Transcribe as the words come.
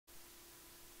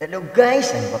Hello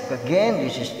guys, I'm back again.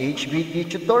 This is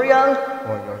HBT tutorial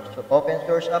for your open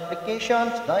source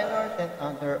applications, dialers, and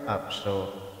other apps. So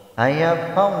I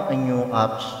have found a new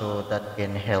app so that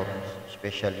can help,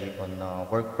 especially on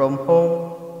work from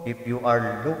home. If you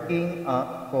are looking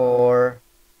for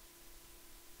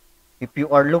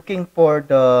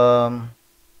the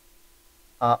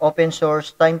open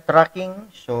source time tracking,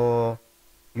 so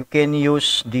you can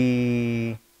use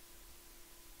the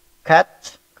cart.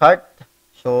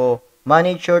 So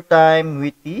manage your time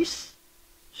with this.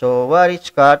 So what is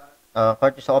CAT?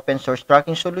 CAT is an open source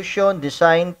tracking solution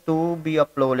designed to be a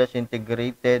flawless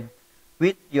integrated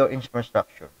with your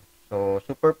infrastructure. So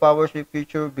superpowers with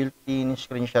future built-in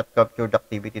screenshot captured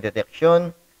activity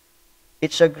detection.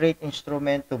 It's a great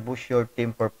instrument to boost your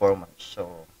team performance.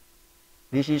 So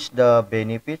this is the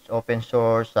benefits open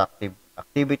source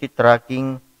activity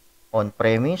tracking on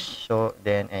premise. So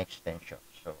then extension.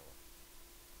 So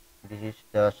this is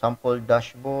the sample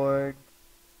dashboard.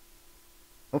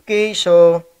 Okay,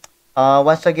 so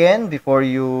once again, before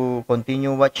you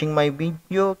continue watching my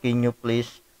video, can you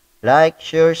please like,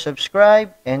 share,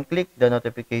 subscribe, and click the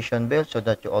notification bell so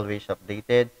that you're always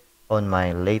updated on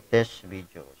my latest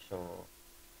video. So,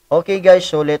 okay guys,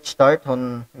 so let's start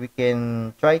on, we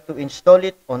can try to install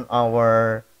it on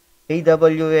our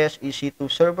AWS EC2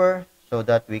 server so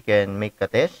that we can make a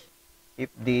test if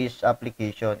this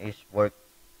application is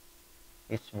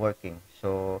working.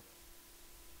 So,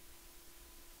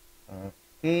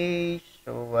 okay,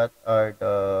 so what are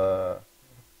the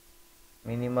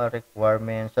minimal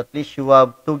requirements? At least you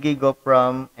have 2 gig of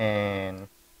RAM and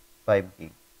 5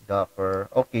 gig Docker.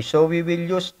 Okay, so we will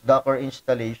use Docker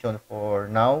installation for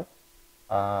now.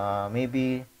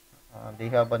 Maybe they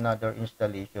have another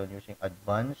installation using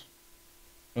advanced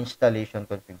installation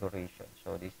configuration.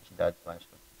 So this is the advanced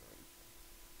configuration.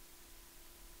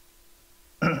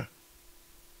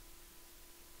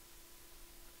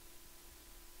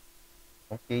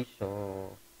 Okay, so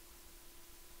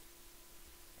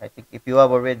I think if you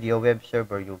have already a web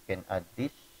server, you can add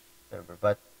this server.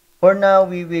 But for now, um,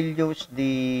 we will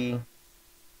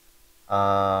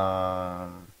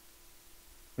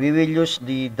use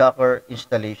the Docker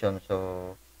installation.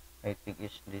 So I think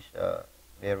it's this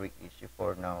very easy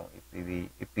for now if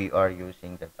we are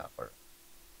using the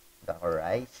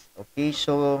Dockerize. Okay,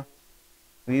 so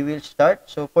we will start.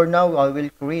 So for now, I will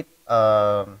create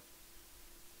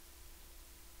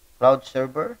cloud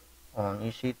server on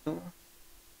EC2.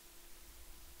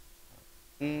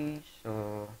 Okay,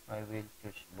 so I will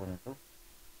choose Ubuntu.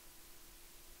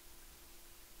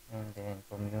 And then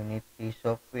community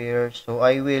software. So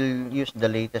I will use the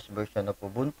latest version of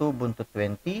Ubuntu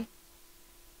 20.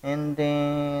 And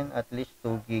then at least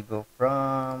 2 gig of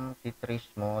RAM, T3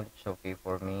 small, it's okay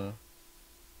for me.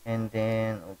 And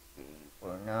then, okay,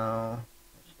 for now,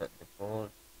 it's the default.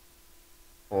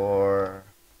 For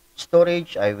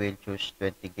storage, I will choose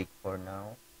 20 gig for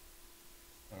now.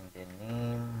 And then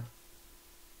name,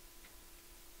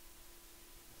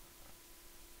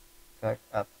 Cattr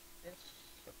App. Yes,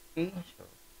 okay, so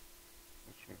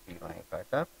this should be my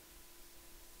Cattr App.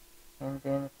 And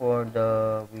then for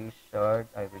the wizard,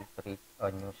 I will create a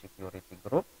new security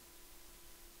group.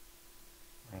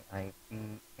 My IP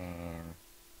and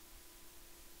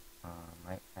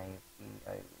my IP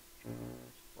I will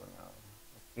choose for now.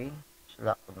 Okay,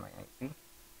 select on my IP.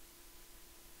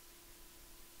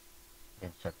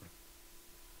 Then submit.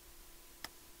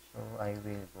 So I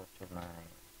will go to my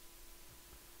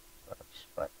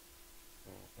spot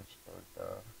to install the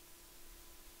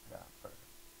Docker.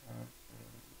 And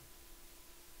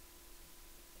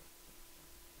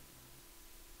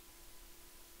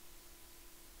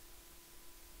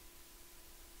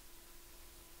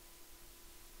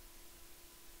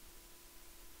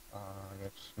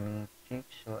let me check.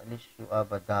 So at least you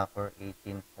have a Docker 18.9.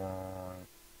 So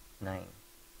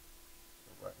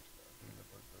what is the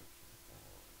available version for?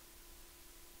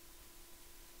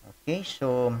 Okay,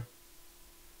 so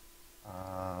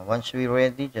once we're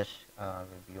ready, just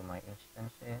review my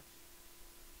instances.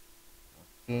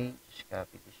 Okay, just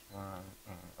copy this one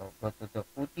and I'll go to the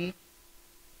footy.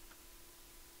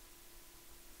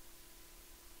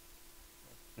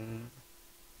 Okay,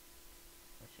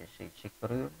 SSH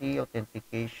security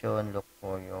authentication. Look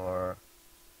for your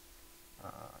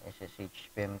SSH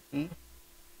PEM key.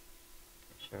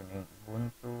 Username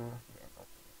Ubuntu. Then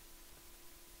open it.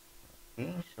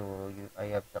 Okay, so I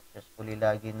have successfully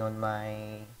logged in on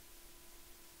my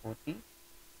footy.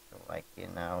 So I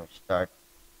can now start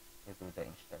to do the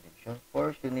installation.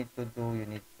 First, you need to do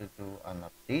an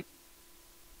update,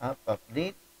 app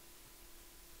update.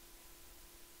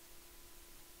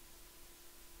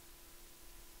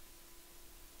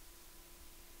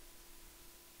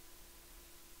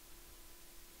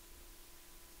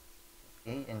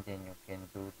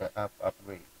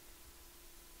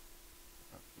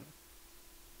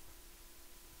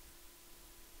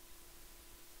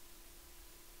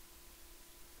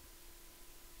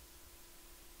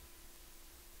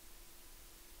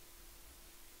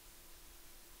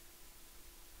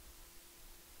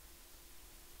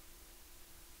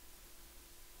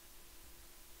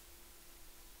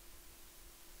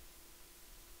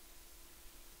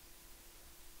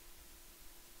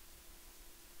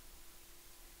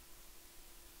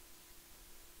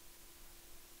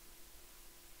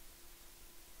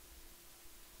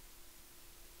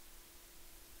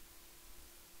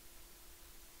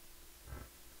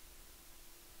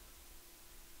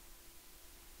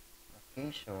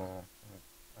 Okay, so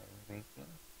I'm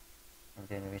waiting. And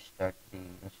then we start the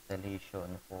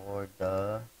installation for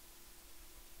the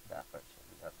Docker. So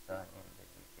we have done, and then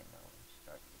we can now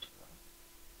start this one.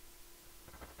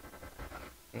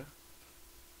 Okay,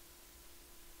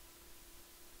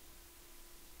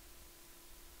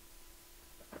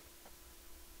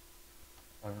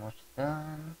 almost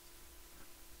done.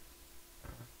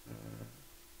 Okay.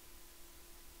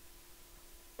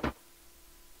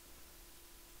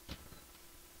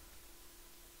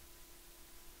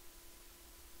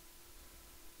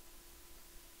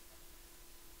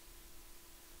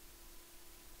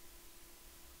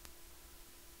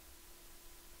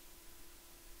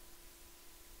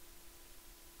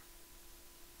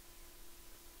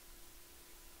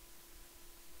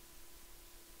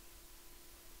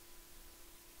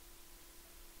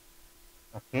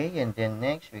 Okay, and then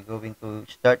next we're going to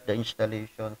start the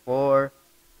installation for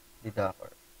the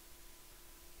Docker.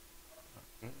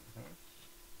 Okay, next.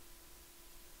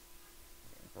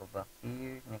 Then go back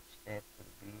here. Next step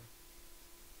will be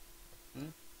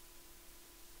okay.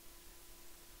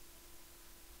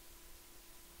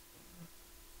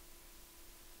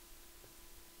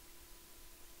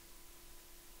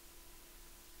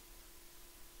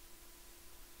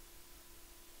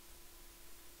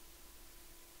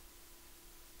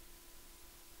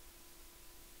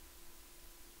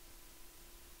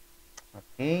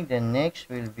 Okay, then next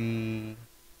will be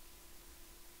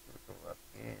go up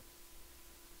here.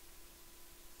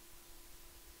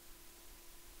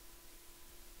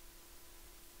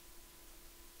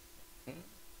 Okay,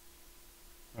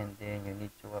 and then you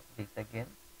need to update again.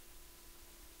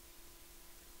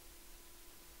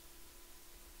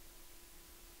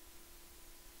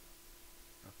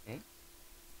 Okay,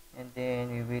 and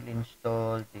then we will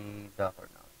install the Docker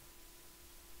now.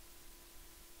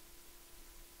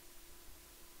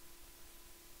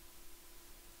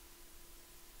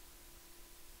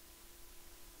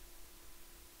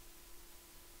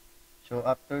 So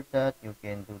after that, you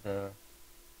can do the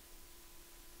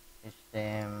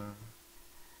system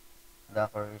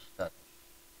Docker Start.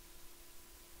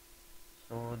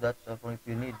 So that's if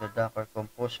you need the Docker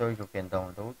Composer, you can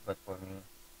download. But for me,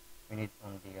 we need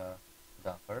only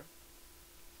Docker.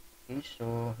 Okay,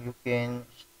 so you can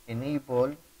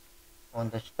enable on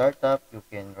the startup. You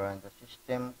can run the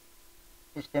system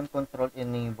control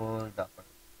enable Docker.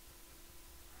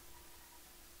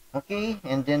 Okay,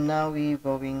 and then now we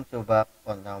going to back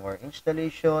on our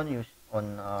installation use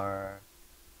on our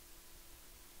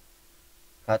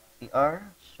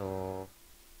Cattr. So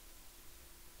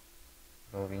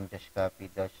going just copy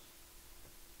the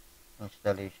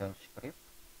installation script.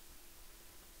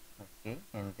 Okay,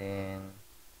 and then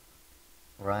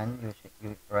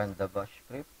you run the bash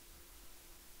script.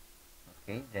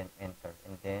 Okay, then enter,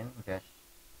 and then just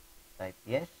type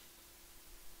yes.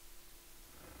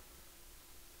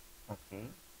 Okay,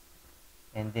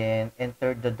 and then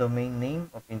enter the domain name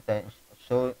of intent.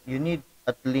 So you need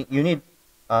at least to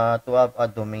have a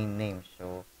domain name.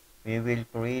 So we will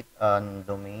create a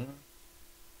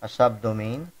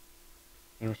subdomain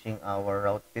using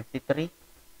our route 53.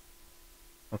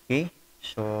 Okay,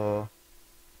 so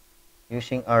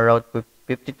using our route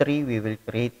 53, we will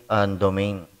create a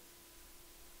domain.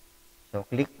 So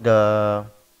click the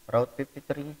route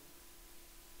 53.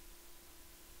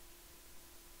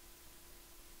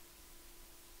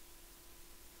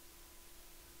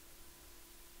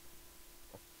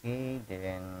 Okay,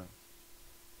 then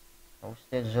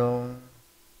hosted zone,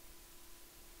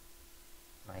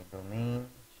 my domain.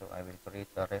 So I will create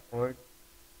a record,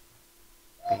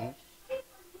 paste,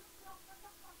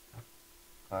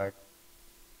 cart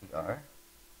tr,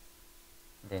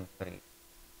 then create.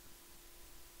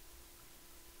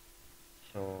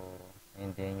 So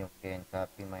and then you can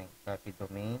copy my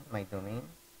domain,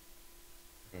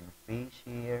 then paste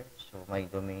here. So my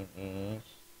domain is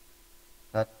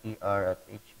cattr at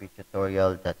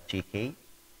hbtutorial.gk,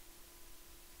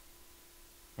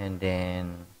 and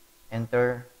then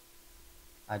enter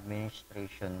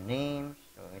administration name.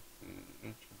 So it's the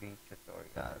hb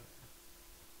tutorial,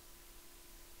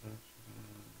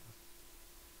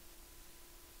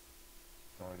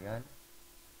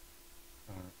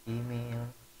 and email.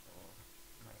 So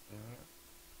my email,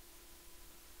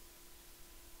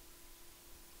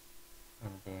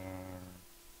 and then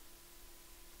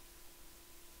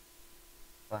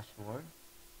password,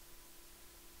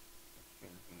 which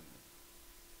will be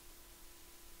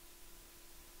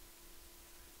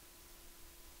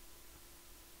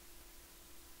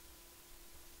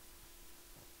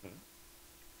okay.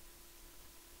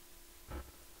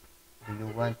 Do you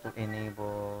want to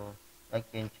enable? I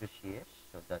can choose yes,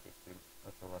 so that it will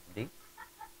auto update.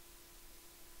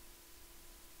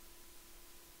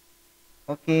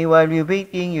 Okay, while we're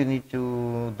waiting, you need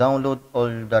to download all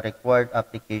the required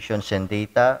applications and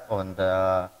data on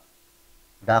the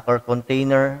Docker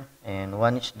container. And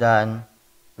when it's done,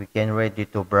 we can ready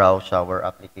to browse our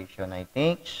application, I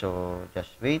think. So just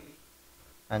wait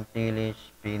until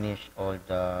it's finished all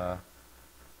the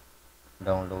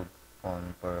download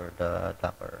on for the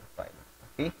Docker file.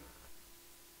 Okay.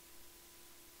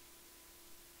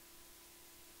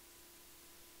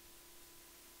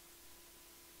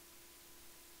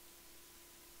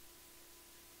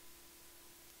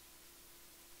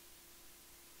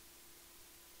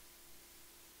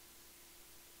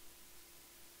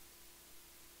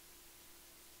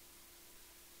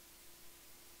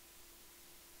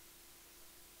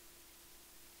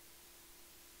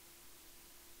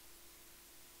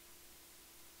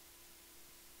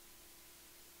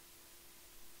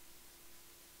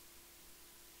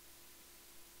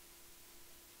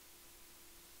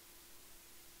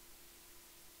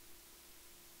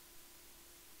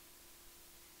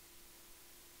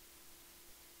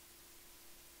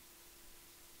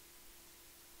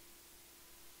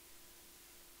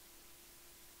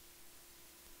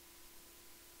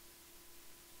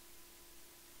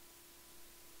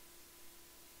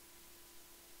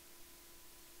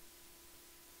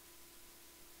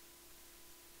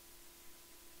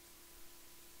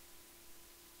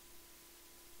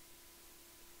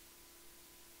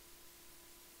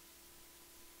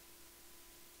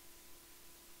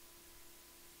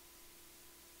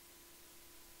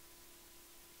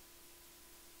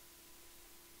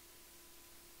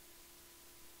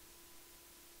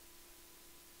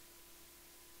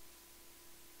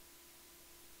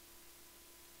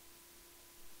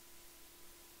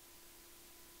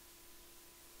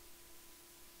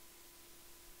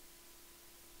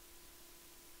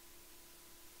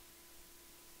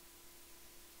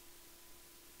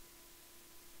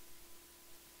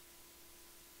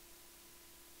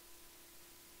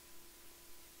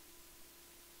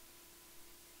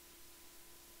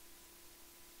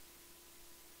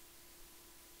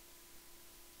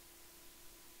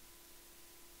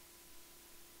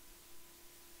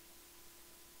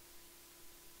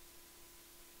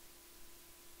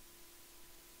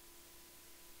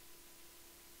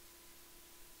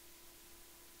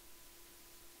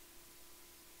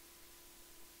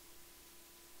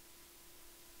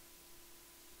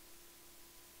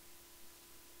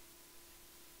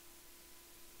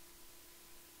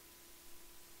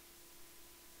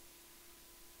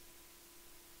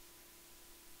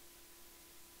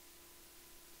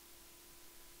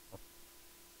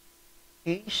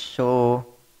 Okay, so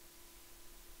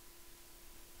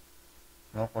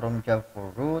no Chrome job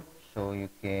for root. So you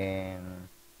can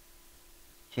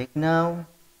check now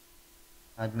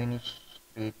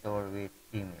administrator with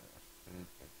email.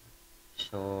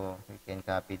 So we can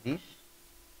copy this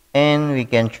and we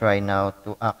can try now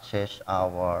to access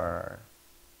our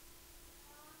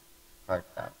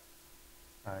startup.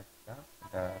 Startup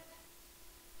the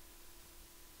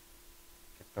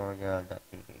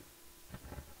tutorial.ph.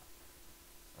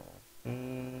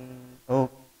 Okay.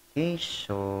 Okay,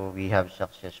 so we have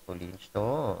successfully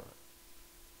installed.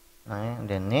 And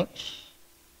then next.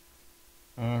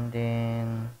 And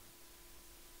then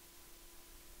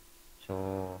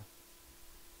so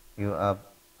you have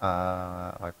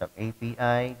startup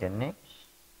API, the next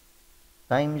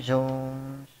time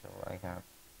zone. So I have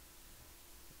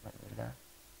Manila.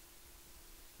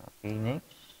 Okay,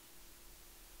 next.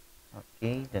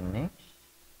 Okay, the next.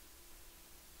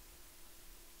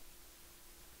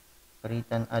 Create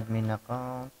an admin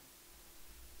account.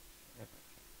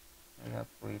 I have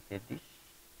created this.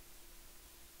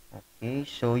 Okay,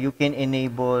 so you can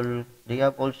enable, they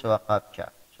have also a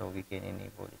CAPTCHA, so we can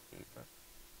enable it later.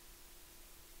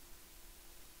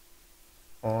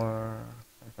 Or,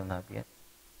 I don't have yet,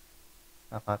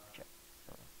 a CAPTCHA.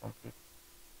 So, complete.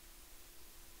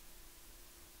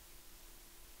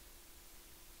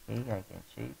 Okay, I can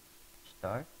save,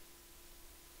 start.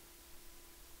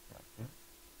 Okay.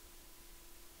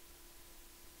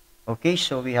 Okay,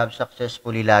 so we have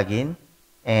successfully logged in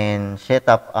and set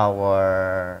up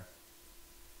our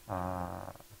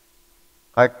uh,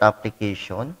 cart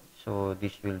application. So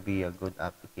this will be a good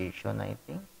application, I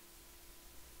think.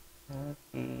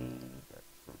 Okay,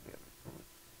 that's so very good.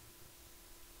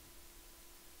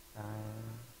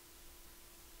 Time.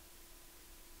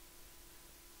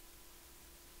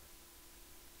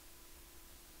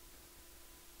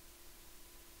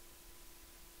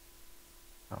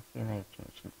 How can I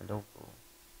change the logo?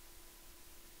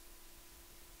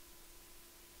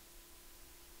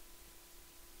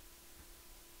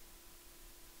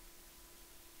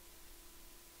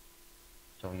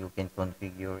 So you can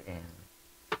configure. And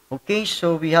okay,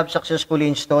 so we have successfully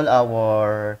installed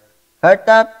our Cattr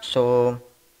App. So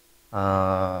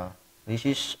this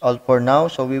is all for now.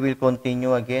 So we will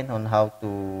continue again on how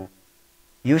to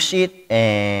use it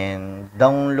and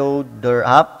download their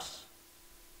apps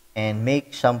and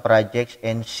make some projects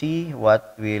and see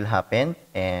what will happen,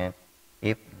 and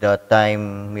if the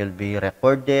time will be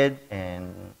recorded,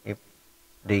 and if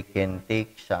they can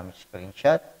take some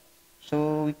screenshot.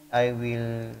 So I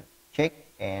will check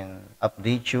and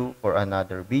update you for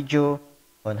another video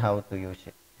on how to use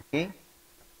it. Okay,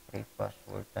 okay,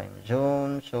 password time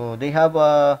zone. So they have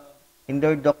in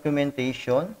their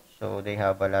documentation, so they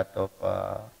have a lot of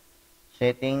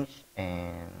settings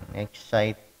and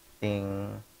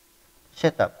exciting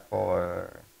setup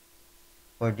for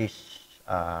this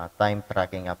time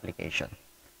tracking application.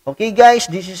 Okay guys,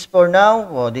 this is for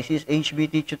now. This is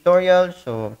HBT tutorial.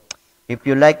 So if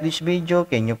you like this video,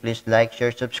 can you please like,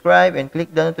 share, subscribe, and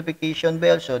click the notification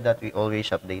bell so that we always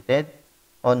updated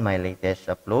on my latest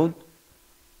upload.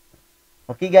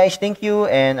 Okay guys, thank you,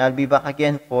 and I'll be back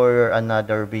again for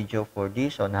another video for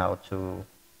this on how to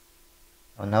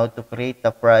create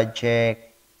a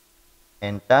project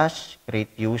and task,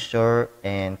 create user,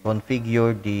 and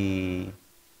configure the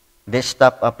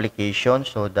desktop application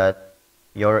so that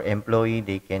your employee,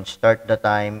 they can start the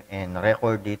time and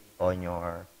record it on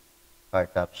your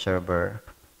Cattr server.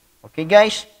 Okay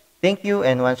guys, thank you,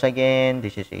 and once again,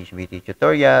 this is HBT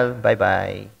tutorial. Bye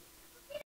bye.